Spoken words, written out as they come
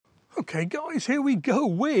Okay guys, here we go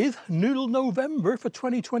with Noodle November for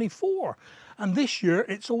 2024. And this year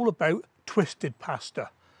it's all about twisted pasta.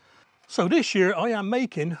 So this year I am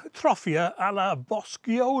making Trofie alla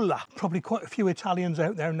Boscaiola. Probably quite a few Italians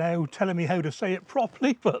out there now telling me how to say it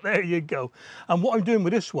properly, but there you go. And what I'm doing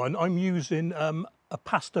with this one, I'm using a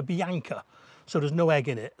pasta BIANCA. So there's no egg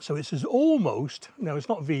in it. So this is almost, no, it's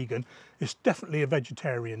not vegan, it's definitely a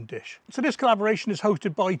vegetarian dish. So this collaboration is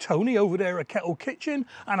hosted by Tony over there at Kettle Kitchen.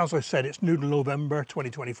 And as I said, it's Noodle November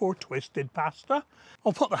 2024 Twisted Pasta.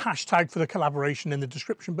 I'll put the hashtag for the collaboration in the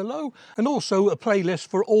description below. And also a playlist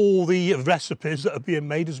for all the recipes that are being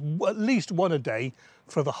made, is at least one a day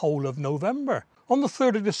for the whole of November. On the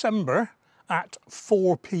 3rd of December at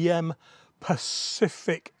 4 p.m.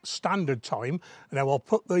 Pacific Standard Time. Now I'll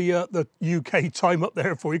put the UK time up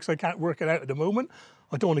there for you because I can't work it out at the moment.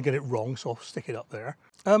 I don't want to get it wrong, so I'll stick it up there.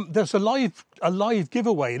 There's a live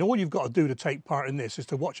giveaway, and all you've got to do to take part in this is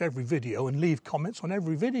to watch every video and leave comments on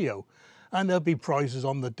every video. And there'll be prizes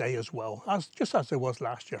on the day as well, just as there was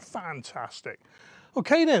last year. Fantastic.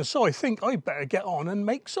 Okay then, so I think I better get on and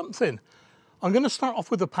make something. I'm going to start off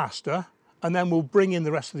with the pasta, and then we'll bring in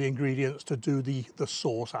the rest of the ingredients to do the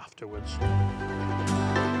sauce afterwards.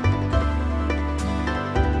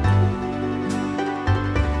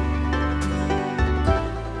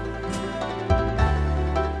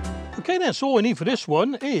 Okay then, so all I need for this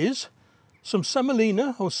one is some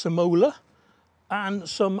Semolina or Semola and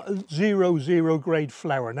some 00 grade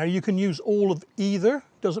flour. Now you can use all of either,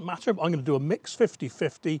 doesn't matter, but I'm going to do a mix,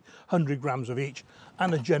 50-50, 100 grams of each,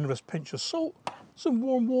 and a generous pinch of salt. Some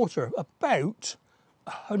warm water, about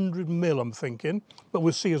 100 ml I'm thinking, but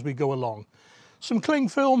we'll see as we go along. Some cling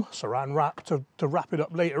film, saran wrap to wrap it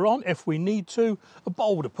up later on if we need to, a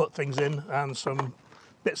bowl to put things in, and some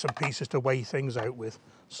bits and pieces to weigh things out with.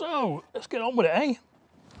 So let's get on with it, eh?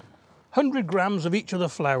 100 grams of each of the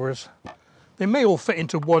flours. They may all fit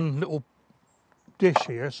into one little dish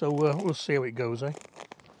here, so we'll see how it goes, eh?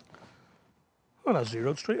 Well, that's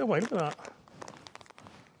zeroed straight away, look at that.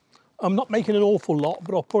 I'm not making an awful lot,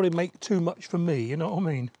 but I'll probably make too much for me, you know what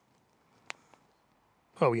I mean?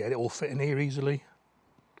 Oh yeah, it'll fit in here easily.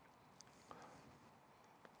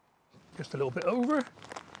 Just a little bit over.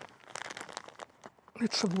 The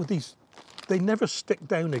trouble with these, they never stick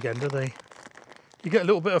down again, do they? You get a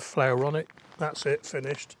little bit of flour on it, that's it,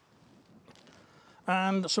 finished.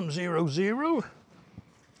 And some 00.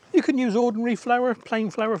 You can use ordinary flour, plain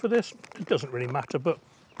flour for this, it doesn't really matter, but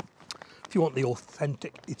if you want the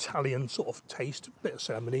authentic Italian sort of taste, a bit of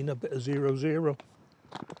Semolina, a bit of 00.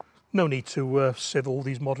 No need to sieve all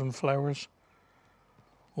these modern flours.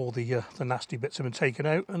 All the nasty bits have been taken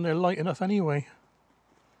out and they're light enough anyway.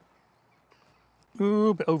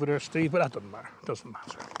 Ooh, a bit over there, Steve, but that doesn't matter, doesn't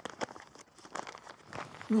matter.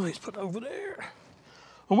 Right, let's put it over there.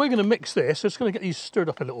 And we're going to mix this, it's going to get these stirred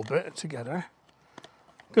up a little bit together.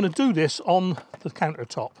 I'm going to do this on the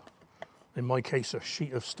countertop. In my case, a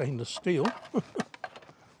sheet of stainless steel.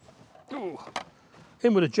 Ooh.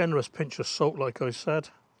 In with a generous pinch of salt, like I said.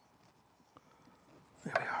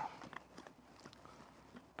 There we are.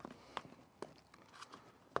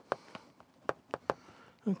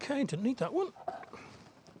 Okay, didn't need that one.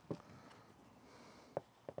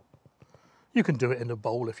 You can do it in a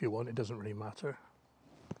bowl if you want, it doesn't really matter.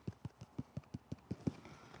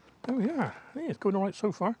 There we are. Hey, it's going all right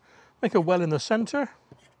so far. Make a well in the centre.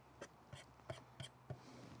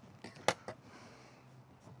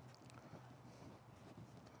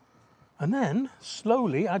 And then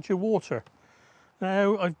slowly add your water.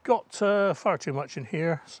 Now I've got far too much in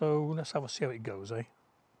here, so let's have a see how it goes, eh?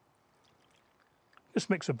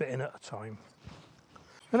 Just mix a bit in at a time.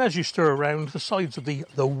 And as you stir around, the sides of the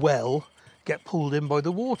well get pulled in by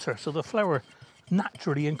the water, so the flour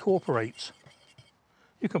naturally incorporates.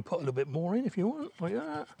 You can put a little bit more in if you want, like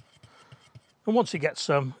that. And once it gets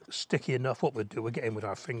sticky enough, what we'll do, we'll get in with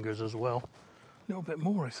our fingers as well. A little bit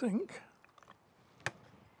more, I think.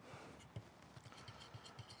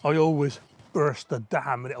 I always burst the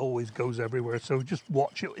dam and it always goes everywhere, so just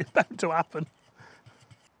watch it, it's bound to happen.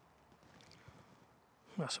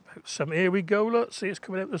 That's about some, here we go, look, see it's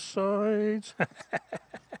coming out the sides.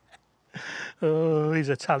 Oh, these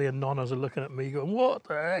Italian nonnas are looking at me going, what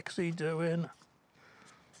the heck's he doing?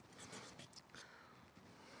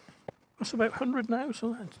 That's about 100 now,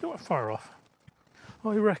 so it's not far off.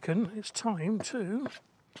 I reckon it's time to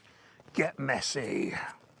get messy.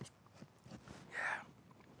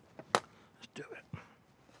 Do it.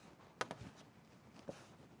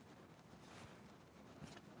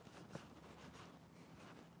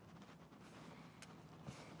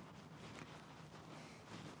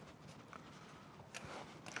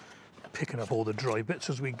 picking up all the dry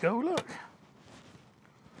bits as we go, look.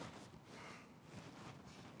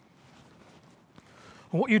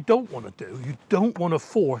 And what you don't want to do, you don't want to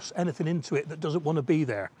force anything into it that doesn't want to be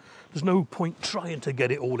there. There's no point trying to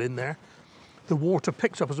get it all in there. The water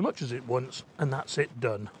picks up as much as it wants, and that's it,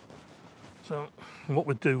 done. So what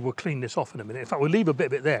we'll do, we'll clean this off in a minute. In fact, we'll leave a bit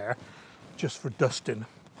of it there just for dusting.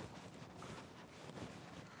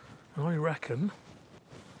 And I reckon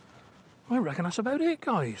that's about it,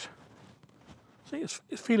 guys. See, it's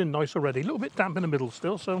feeling nice already. A little bit damp in the middle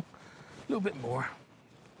still, so a little bit more.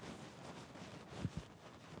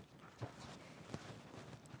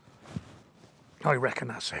 I reckon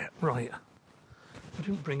that's it. Right. I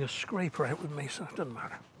didn't bring a scraper out with me, so it doesn't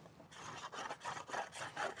matter.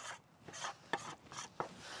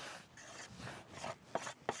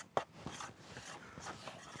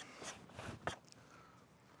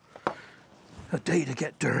 A day to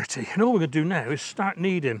get dirty. And all we're going to do now is start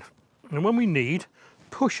kneading. And when we knead,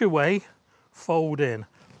 push away, fold in.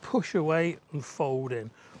 Push away and fold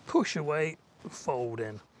in. Push away and fold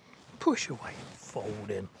in. Push away,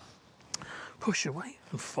 fold in. Push away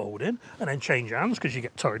and fold in, and then change hands because you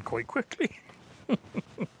get tired quite quickly.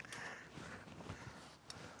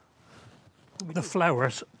 The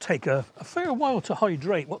flowers take a fair while to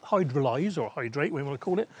hydrate, hydrolyze or hydrate, we want to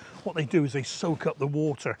call it. What they do is they soak up the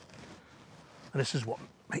water. And this is what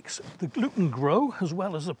makes the gluten grow as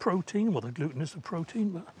well as the protein. Well, the gluten is the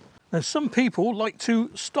protein. But now some people like to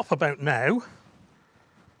stop about now,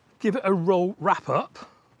 give it a wrap up,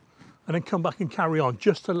 and then come back and carry on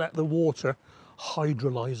just to let the water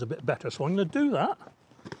hydrolyze a bit better. So I'm going to do that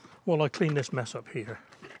while I clean this mess up here.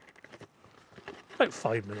 About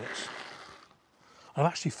 5 minutes. I've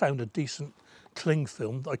actually found a decent cling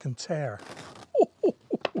film that I can tear.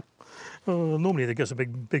 Oh, normally it gets a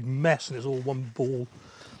big mess and it's all one ball.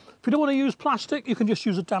 If you don't want to use plastic, you can just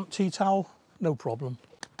use a damp tea towel, no problem.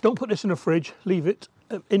 Don't put this in the fridge, leave it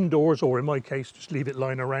indoors, or in my case, just leave it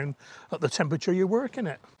lying around at the temperature you're working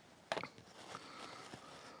at.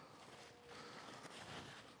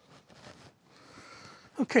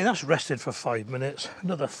 Okay, that's rested for 5 minutes.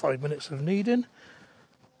 Another 5 minutes of kneading.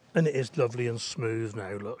 And it is lovely and smooth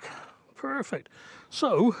now, look. Perfect.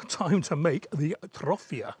 So, time to make the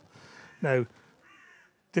trofie. Now,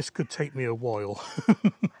 this could take me a while.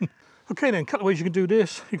 Okay then, a couple of ways you can do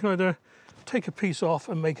this. You can either take a piece off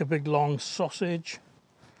and make a big long sausage,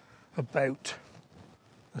 about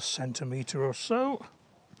 1 centimetre or so.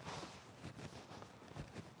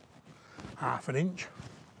 ½ an inch.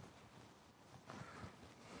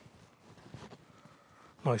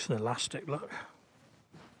 Nice and elastic, look.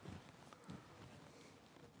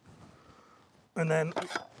 And then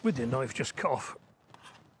with your knife just cut off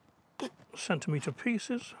centimetre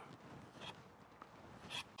pieces.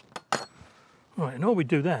 Right, and all we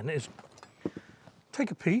do then is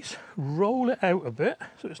take a piece, roll it out a bit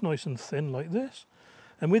so it's nice and thin like this,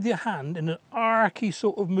 and with your hand in an arky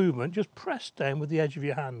sort of movement, just press down with the edge of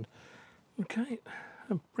your hand. Okay,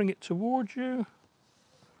 and bring it towards you,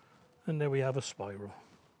 and there we have a spiral.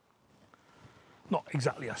 Not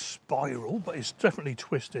exactly a spiral, but it's definitely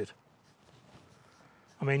twisted.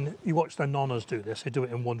 I mean, you watch the nonnas do this, they do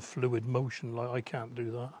it in one fluid motion, like I can't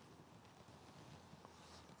do that.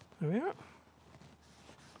 There we are.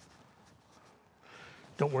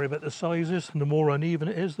 Don't worry about the sizes, and the more uneven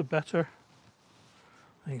it is, the better.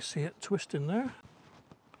 And you see it twisting there.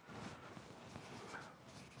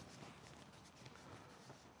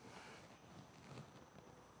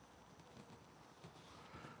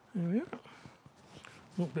 There we are.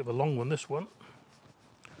 A bit of a long one, this one.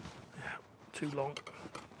 Yeah, too long.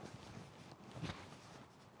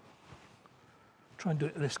 Try and do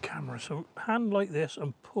it with this camera. So hand like this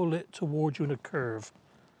and pull it towards you in a curve.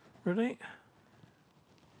 Ready?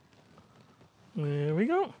 There we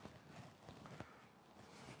go.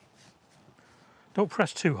 Don't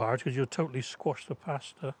press too hard because you'll totally squash the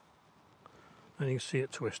pasta. And you can see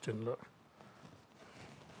it twisting, look.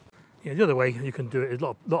 Yeah, the other way you can do it is a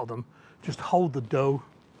lot of them. Just hold the dough,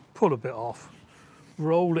 pull a bit off,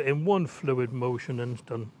 roll it in one fluid motion, and it's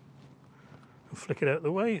done. And flick it out of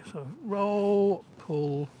the way. So roll,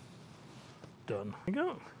 pull, done. There you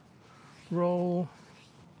go. Roll,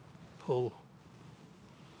 pull,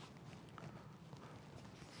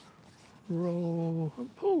 roll,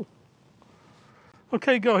 and pull.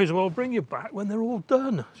 Okay guys, well I'll bring you back when they're all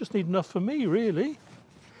done. Just need enough for me really. And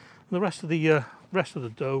the rest of the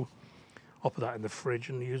dough, I'll put that in the fridge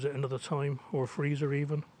and use it another time, or a freezer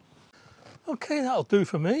even. Okay, that'll do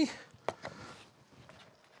for me.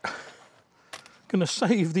 Gonna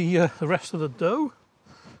save the rest of the dough.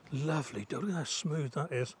 Lovely dough, look how smooth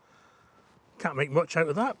that is. Can't make much out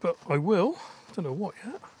of that, but I will. Don't know what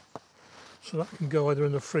yet. So that can go either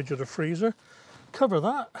in the fridge or the freezer. Cover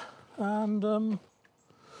that, and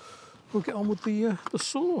we'll get on with the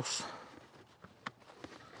sauce.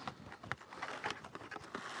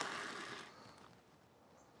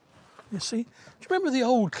 You see, do you remember the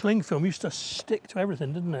old cling film used to stick to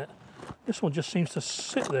everything, didn't it? This one just seems to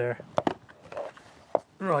sit there.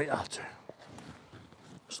 Right, after.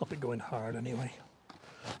 Stop it going hard anyway.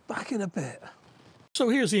 Back in a bit. So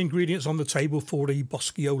here's the ingredients on the table for the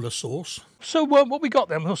Boscaiola sauce. So what we got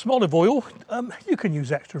then, well, some olive oil. You can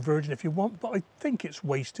use extra virgin if you want, but I think it's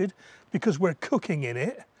wasted because we're cooking in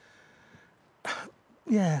it.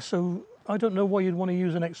 Yeah, so I don't know why you'd want to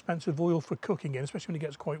use an expensive oil for cooking in, especially when it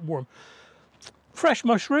gets quite warm. Fresh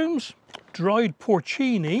mushrooms, dried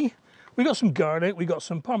porcini. We got some garlic, we got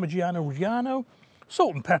some Parmigiano Reggiano,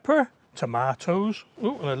 salt and pepper, tomatoes,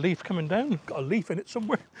 oh, and a leaf coming down, got a leaf in it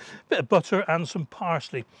somewhere, bit of butter and some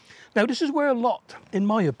parsley. Now this is where a lot, in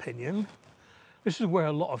my opinion, this is where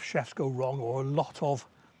a lot of chefs go wrong, or a lot of,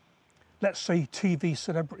 let's say, TV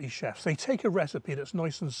celebrity chefs. They take a recipe that's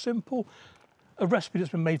nice and simple, a recipe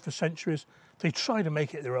that's been made for centuries, they try to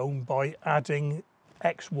make it their own by adding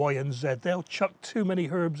X, Y and Z. They'll chuck too many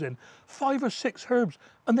herbs in, 5 or 6 herbs,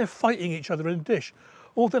 and they're fighting each other in a dish.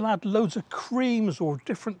 Or they'll add loads of creams or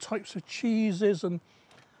different types of cheeses, and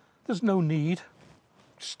there's no need.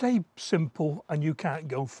 Stay simple and you can't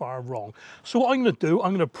go far wrong. So what I'm going to do, I'm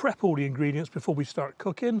going to prep all the ingredients before we start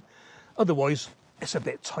cooking. Otherwise, it's a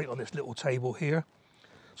bit tight on this little table here.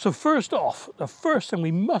 So first off, the first thing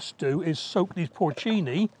we must do is soak these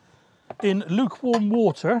porcini in lukewarm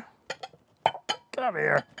water. Come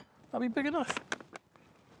here. That'll be big enough.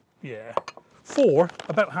 Yeah. For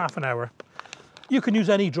about half an hour. You can use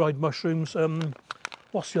any dried mushrooms.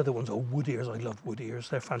 What's the other ones? Oh, wood ears. I love wood ears.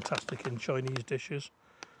 They're fantastic in Chinese dishes.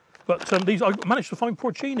 But these, I managed to find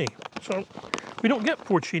porcini. So we don't get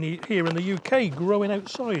porcini here in the UK growing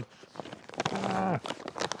outside.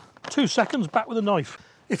 2 seconds, back with a knife.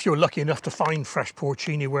 If you're lucky enough to find fresh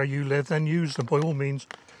porcini where you live, then use them by all means.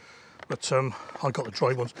 But I got the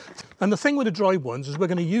dry ones. And the thing with the dry ones is we're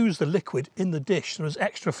going to use the liquid in the dish. So there's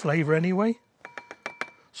extra flavour anyway.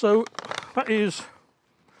 So that is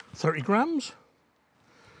 30 grams.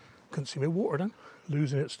 Couldn't see my water then.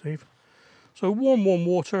 Losing it, Steve. So warm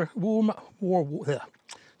water,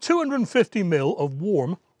 250 ml of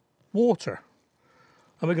warm water.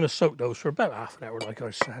 And we're going to soak those for about half an hour, like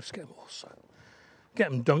I said. Just get them all soaked. Get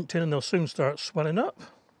them dunked in and they'll soon start swelling up.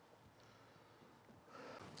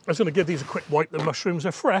 I was going to give these a quick wipe. The mushrooms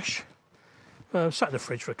are fresh. Sat in the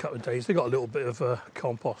fridge for a couple of days. They got a little bit of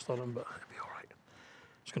compost on them, but it'll be all right.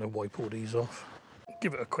 Just going to wipe all these off.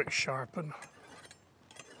 Give it a quick sharpen.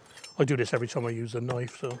 I do this every time I use a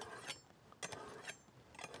knife, so.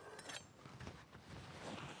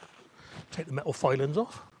 Take the metal filings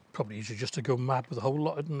off. Probably easier just to go mad with a whole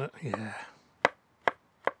lot, isn't it? Yeah.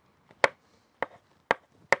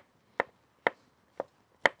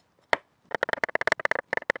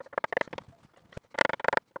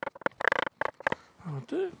 I'll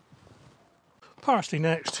do. Parsley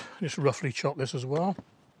next. Just roughly chop this as well.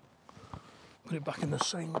 Put it back in the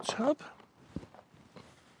same tub.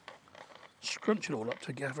 Scrunch it all up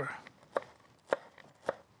together.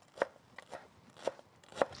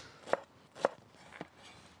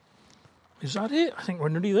 Is that it? I think we're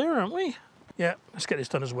nearly there, aren't we? Yeah, let's get this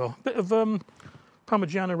done as well. Bit of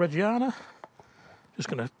Parmigiano Reggiano. Just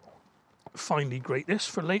going to finely grate this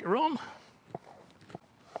for later on.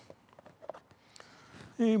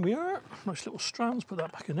 Here we are. Nice little strands. Put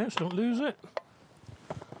that back in there so don't lose it.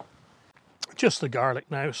 Just the garlic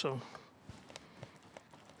now, so.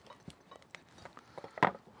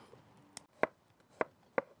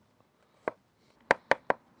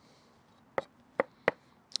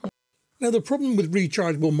 Now the problem with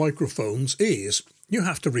rechargeable microphones is you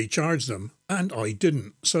have to recharge them, and I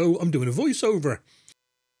didn't, so I'm doing a voiceover.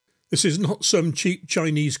 This is not some cheap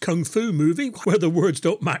Chinese kung fu movie where the words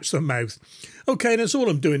don't match the mouth. Okay, that's all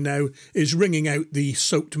I'm doing now is wringing out the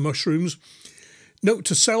soaked mushrooms. Note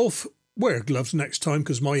to self, wear gloves next time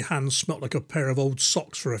because my hands smelt like a pair of old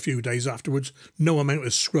socks for a few days afterwards. No amount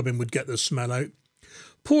of scrubbing would get the smell out.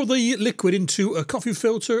 Pour the liquid into a coffee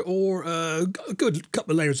filter or a good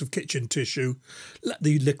couple of layers of kitchen tissue. Let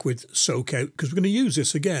the liquid soak out because we're going to use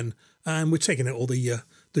this again, and we're taking out all the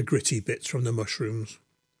gritty bits from the mushrooms.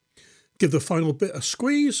 Give the final bit a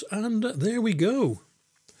squeeze, and there we go.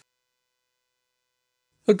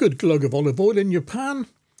 A good glug of olive oil in your pan.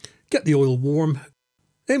 Get the oil warm.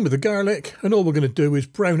 In with the garlic, and all we're going to do is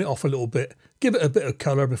brown it off a little bit. Give it a bit of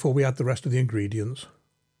colour before we add the rest of the ingredients.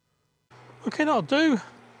 Okay, that'll do.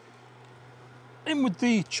 In with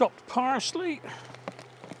the chopped parsley.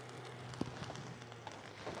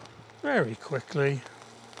 Very quickly.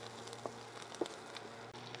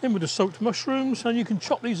 In with the soaked mushrooms, and you can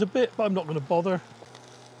chop these a bit, but I'm not going to bother.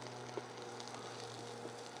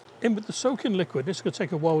 In with the soaking liquid. This is going to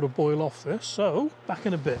take a while to boil off this, so back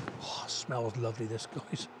in a bit. Oh, it smells lovely, this,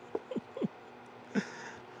 guys.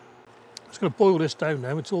 Just going to boil this down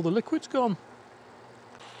now until the liquid's gone.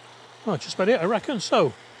 Oh, just about it, I reckon.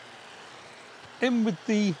 So, in with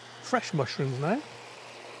the fresh mushrooms now.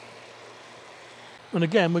 And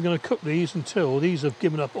again, we're going to cook these until these have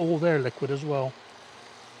given up all their liquid as well.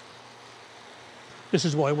 This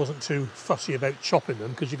is why I wasn't too fussy about chopping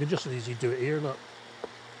them, because you can just as easily do it here, look.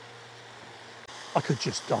 I could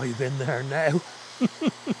just dive in there now.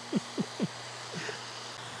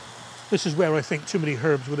 This is where I think too many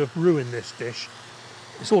herbs would have ruined this dish.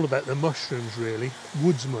 It's all about the mushrooms, really.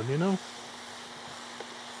 Woodsman, you know.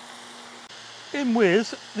 In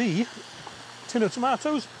with the tin of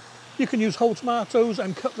tomatoes. You can use whole tomatoes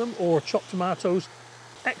and cut them, or chopped tomatoes,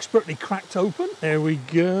 expertly cracked open. There we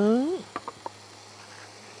go.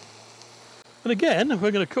 And again,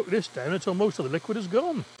 we're going to cook this down until most of the liquid is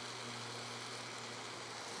gone.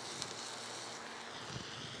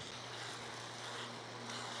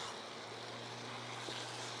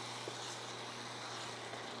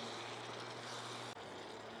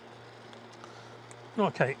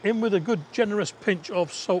 Okay, in with a good generous pinch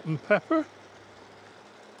of salt and pepper.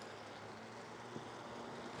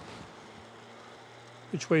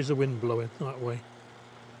 Which way is the wind blowing? That way.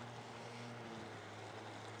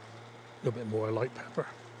 A little bit more, I like pepper.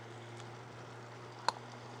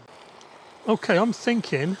 Okay, I'm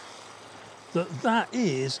thinking that that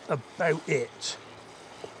is about it.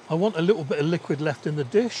 I want a little bit of liquid left in the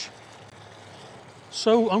dish.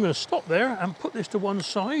 So I'm going to stop there and put this to one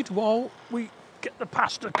side while we get the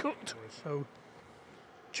pasta cooked. So,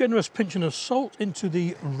 generous pinching of salt into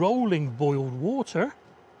the rolling boiled water.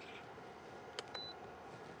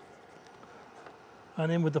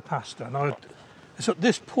 And in with the pasta. Now, it's at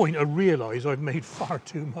this point I realise I've made far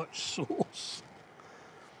too much sauce.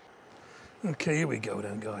 Okay, here we go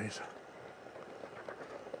then, guys.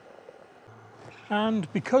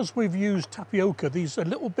 And because we've used tapioca,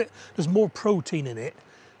 there's more protein in it,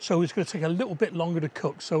 so it's going to take a little bit longer to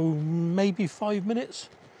cook, so maybe 5 minutes.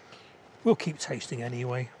 We'll keep tasting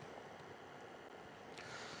anyway.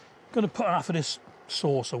 Going to put half of this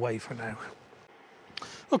sauce away for now.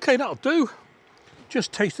 Okay, that'll do.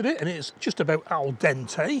 Just tasted it and it's just about al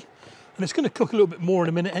dente, and it's going to cook a little bit more in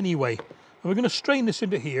a minute anyway. And we're going to strain this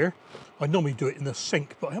into here. I normally do it in the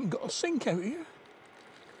sink, but I haven't got a sink out here.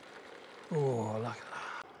 Oh, look at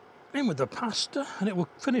that. In with the pasta, and it will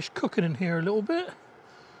finish cooking in here a little bit.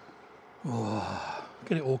 Oh,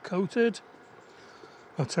 get it all coated.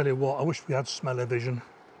 I'll tell you what, I wish we had smell-o-vision.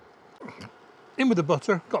 In with the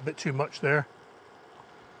butter, got a bit too much there.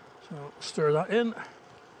 So stir that in.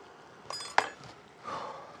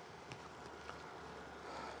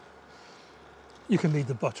 You can leave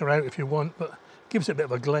the butter out if you want, but it gives it a bit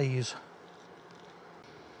of a glaze.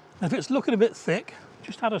 If it's looking a bit thick,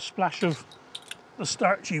 just add a splash of the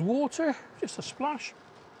starchy water, just a splash.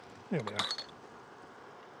 There we are.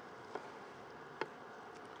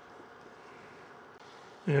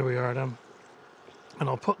 There we are then. And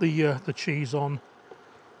I'll put the cheese on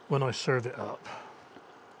when I serve it up.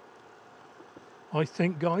 I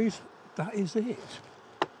think, guys, that is it.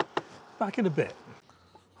 Back in a bit.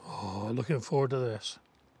 Oh, looking forward to this.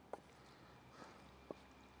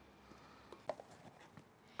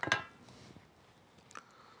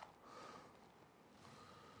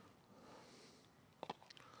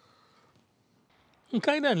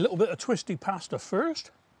 Okay then, a little bit of twisty pasta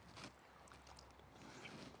first.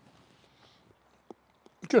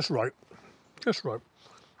 Just right, just right.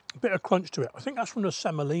 A bit of crunch to it. I think that's from the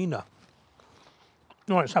Semolina.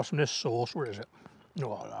 All right, let's have some of this sauce. Where is it?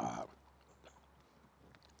 Oh, that.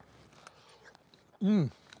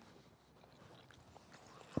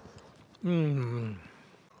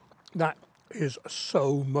 That is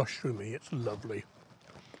so mushroomy, it's lovely.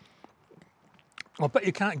 I bet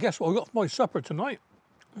you can't guess what I got for my supper tonight.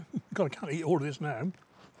 God, I can't eat all of this now.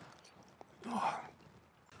 Oh.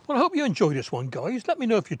 Well, I hope you enjoyed this one, guys. Let me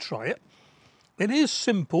know if you try it. It is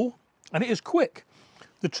simple and it is quick.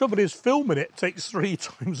 The trouble is, filming it takes 3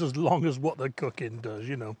 times as long as what the cooking does,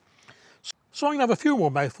 you know. So I'm going to have a few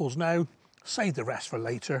more mouthfuls now, save the rest for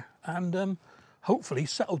later, and hopefully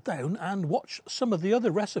settle down and watch some of the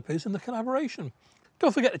other recipes in the collaboration.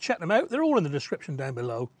 Don't forget to check them out. They're all in the description down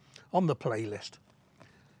below on the playlist.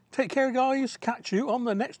 Take care, guys. Catch you on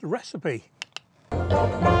the next recipe.